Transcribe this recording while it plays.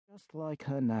Just like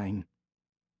her name.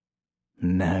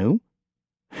 No.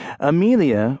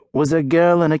 Amelia was a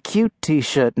girl in a cute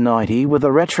t-shirt nightie with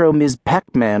a retro Ms.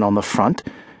 Pac-Man on the front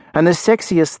and the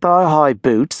sexiest thigh-high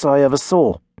boots I ever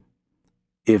saw.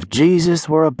 If Jesus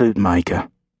were a bootmaker.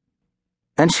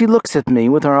 And she looks at me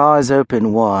with her eyes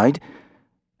open wide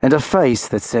and a face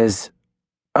that says,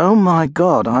 "Oh my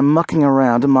God, I'm mucking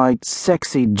around in my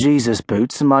sexy Jesus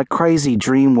boots in my crazy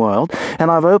dream world, and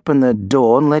I've opened the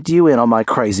door and let you in on my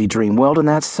crazy dream world, and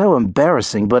that's so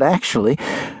embarrassing, but actually,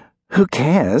 who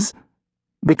cares?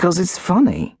 Because it's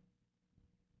funny."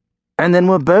 And then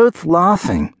we're both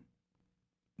laughing.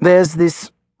 There's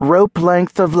this rope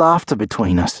length of laughter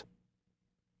between us.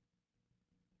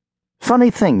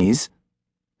 Funny thing is,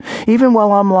 even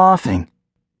while I'm laughing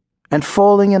and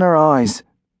falling in her eyes,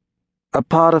 a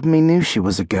part of me knew she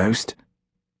was a ghost.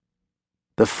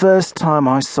 The first time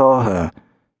I saw her,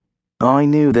 I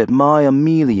knew that my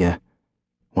Amelia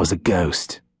was a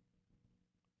ghost.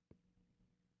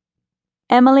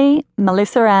 Emily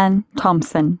Melissa Ann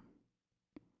Thompson.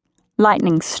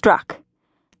 Lightning struck.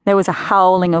 There was a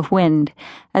howling of wind,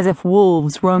 as if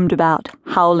wolves roamed about,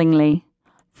 howlingly.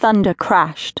 Thunder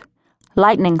crashed.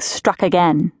 Lightning struck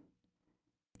again.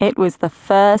 It was the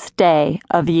first day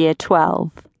of year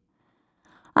 12.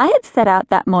 I had set out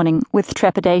that morning with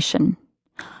trepidation.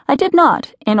 I did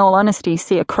not, in all honesty,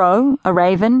 see a crow, a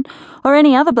raven, or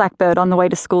any other blackbird on the way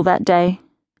to school that day.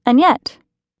 And yet,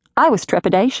 I was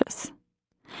trepidatious.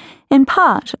 In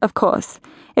part, of course,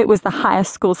 it was the higher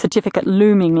school certificate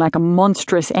looming like a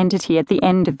monstrous entity at the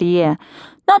end of the year,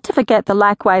 not to forget the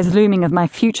likewise looming of my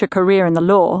future career in the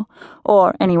law,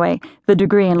 or, anyway, the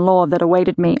degree in law that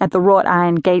awaited me at the wrought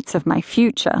iron gates of my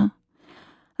future.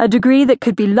 A degree that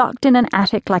could be locked in an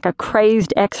attic like a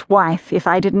crazed ex-wife if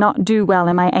I did not do well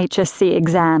in my HSC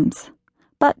exams.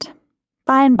 But,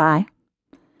 by and by.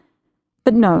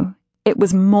 But no, it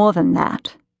was more than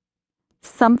that.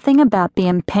 Something about the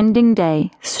impending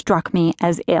day struck me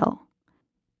as ill.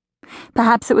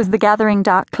 Perhaps it was the gathering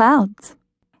dark clouds.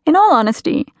 In all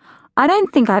honesty, I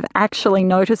don't think I've actually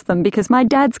noticed them because my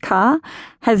dad's car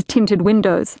has tinted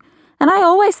windows, and I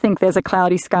always think there's a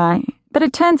cloudy sky, but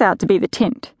it turns out to be the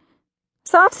tint.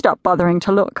 So I've stopped bothering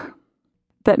to look.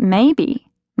 But maybe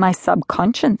my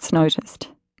subconscious noticed.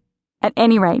 At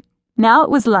any rate, now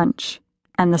it was lunch,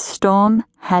 and the storm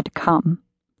had come.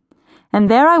 And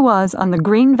there I was on the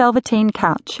green velveteen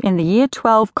couch in the Year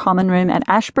 12 common room at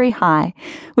Ashbury High,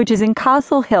 which is in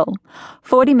Castle Hill,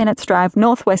 40 minutes drive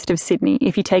northwest of Sydney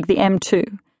if you take the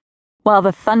M2, while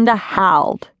the thunder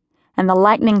howled, and the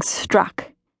lightning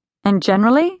struck, and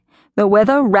generally the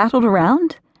weather rattled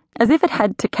around as if it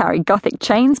had to carry Gothic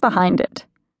chains behind it.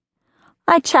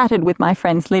 I chatted with my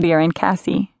friends Lydia and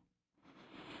Cassie.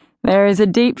 "There is a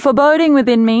deep foreboding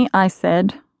within me," I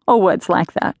said, or words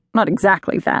like that, not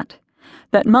exactly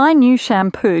that my new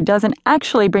shampoo doesn't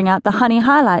actually bring out the honey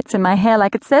highlights in my hair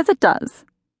like it says it does.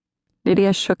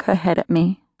 Lydia shook her head at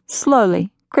me,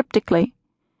 slowly, cryptically.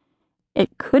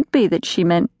 It could be that she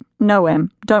meant, "No,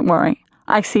 Em, don't worry,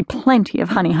 I see plenty of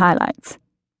honey highlights."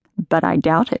 But I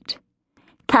doubt it.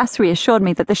 Cass reassured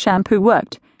me that the shampoo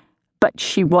worked, but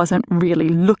she wasn't really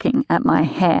looking at my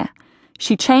hair.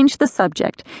 She changed the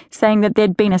subject, saying that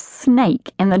there'd been a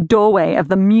snake in the doorway of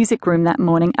the music room that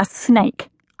morning. A snake.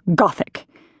 Gothic.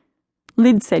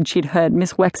 Lyd said she'd heard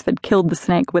Miss Wexford killed the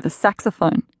snake with a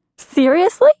saxophone.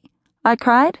 "Seriously?" I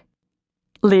cried.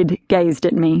 Lyd gazed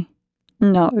at me.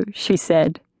 "No," she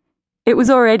said. "It was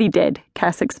already dead,"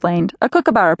 Cass explained. "A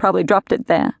kookaburra probably dropped it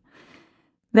there."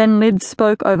 Then Lyd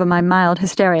spoke over my mild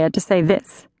hysteria to say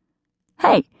this.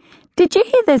 "Hey, did you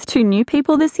hear there's 2 new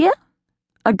people this year?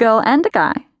 A girl and a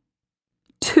guy."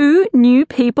 2 new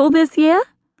people this year?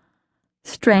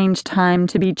 Strange time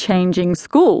to be changing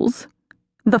schools.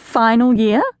 The final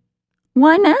year?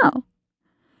 Why now?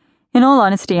 In all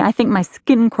honesty, I think my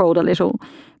skin crawled a little,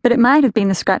 but it might have been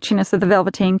the scratchiness of the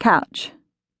velveteen couch.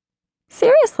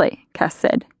 "Seriously," Cass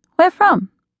said. "Where from?"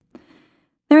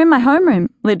 "They're in my homeroom,"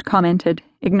 Lyd commented,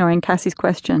 ignoring Cassie's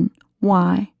question.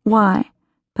 Why?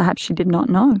 Perhaps she did not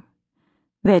know.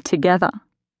 "They're together."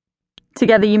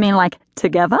 "Together you mean like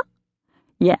together?"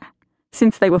 "Yeah,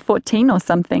 since they were 14 or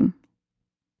something."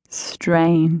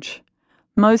 Strange.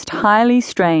 Most highly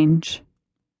strange.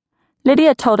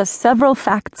 Lydia told us several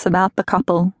facts about the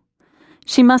couple.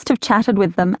 She must have chatted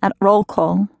with them at roll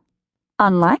call.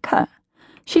 Unlike her.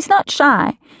 She's not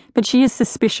shy, but she is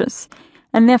suspicious,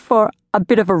 and therefore a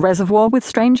bit of a reservoir with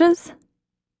strangers.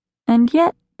 And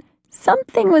yet,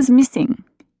 something was missing.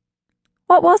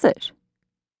 What was it?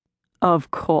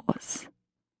 Of course.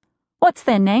 "What's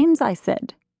their names?" I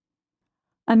said.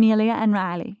 "Amelia and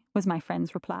Riley," was my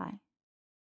friend's reply.